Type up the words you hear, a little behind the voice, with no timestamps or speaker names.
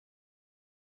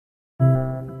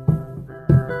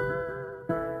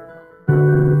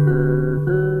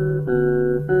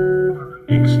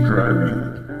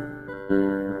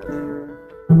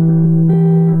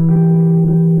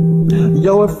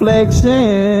Your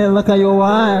reflection, look at your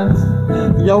eyes.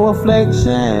 Your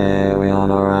reflection, we on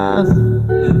the rise.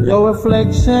 Your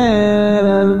reflection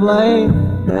is laid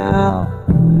down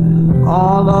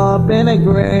all up in the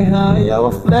gray, huh?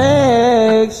 Your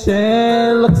reflection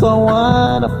looks so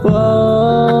wonderful.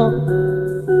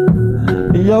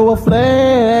 Your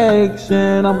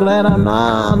reflection, I'm glad I'm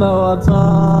not no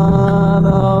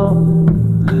tunnel.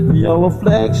 Your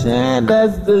reflection,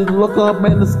 let's just look up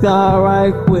in the sky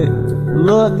right quick.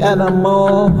 Look at the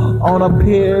moon on a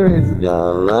pier.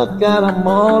 Yo, look at the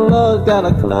moon, look at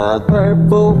the clouds,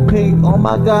 purple, pink. Oh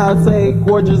my God, say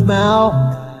gorgeous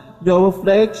now. Your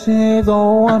reflection's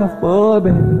so wonderful,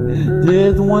 baby.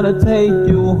 Just wanna take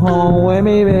you home with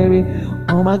me, baby.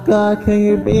 Oh my God, can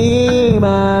you be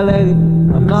my lady?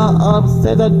 I'm not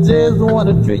upset, I just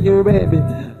wanna treat you, baby.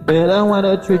 But I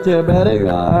wanna treat you better. You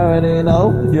already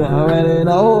know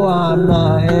I'm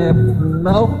not him.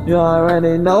 No, you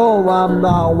already know I'm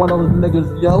not one of those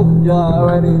niggas, yo. You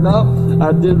already know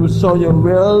I just will show you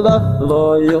real love,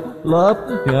 loyal love.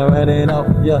 You already know,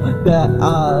 yeah, that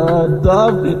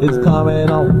love is coming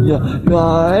on, yeah. You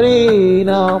already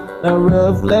know the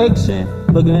reflection,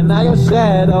 looking at your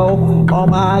shadow. Oh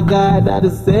my God, that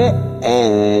is it,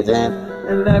 agent.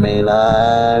 Let me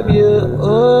love you,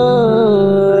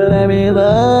 ooh, let me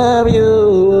love you.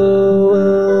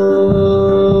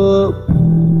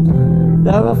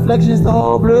 The reflection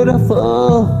so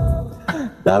beautiful.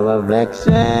 The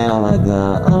reflection, oh my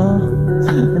God,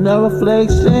 the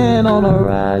reflection on the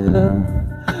horizon.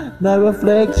 The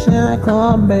reflection,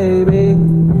 come baby.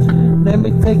 Let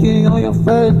me take you on your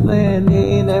first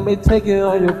landing. Let me take you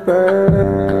on your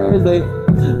first date.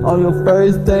 On your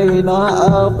first day, not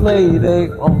a play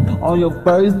date. On your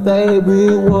first day,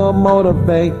 we will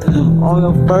motivate. On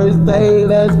your first day,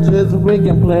 let's just we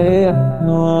can play.